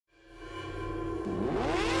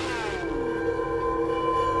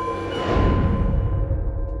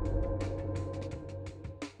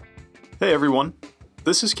Hey everyone,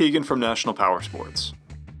 this is Keegan from National Powersports.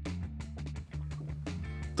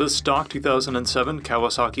 The stock 2007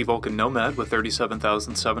 Kawasaki VULCAN NOMAD with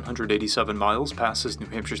 37,787 miles passes New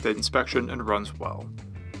Hampshire State inspection and runs well.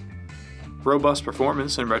 Robust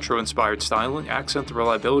performance and retro-inspired styling accent the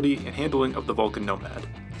reliability and handling of the VULCAN NOMAD.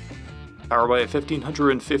 Powered by a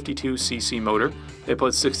 1552cc motor, it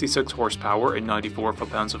puts 66 horsepower and 94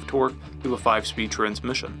 foot-pounds of torque through a 5-speed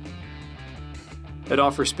transmission. It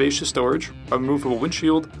offers spacious storage, a removable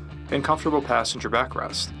windshield, and comfortable passenger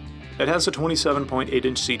backrest. It has a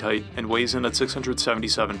 27.8-inch seat height and weighs in at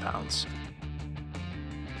 677 pounds.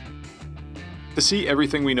 To see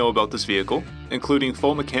everything we know about this vehicle, including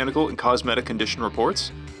full mechanical and cosmetic condition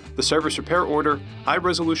reports, the service repair order,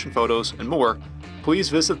 high-resolution photos, and more, please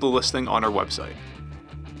visit the listing on our website.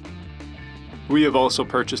 We have also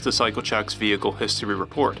purchased the CycleCheck's Vehicle History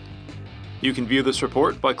Report. You can view this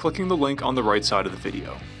report by clicking the link on the right side of the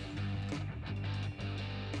video.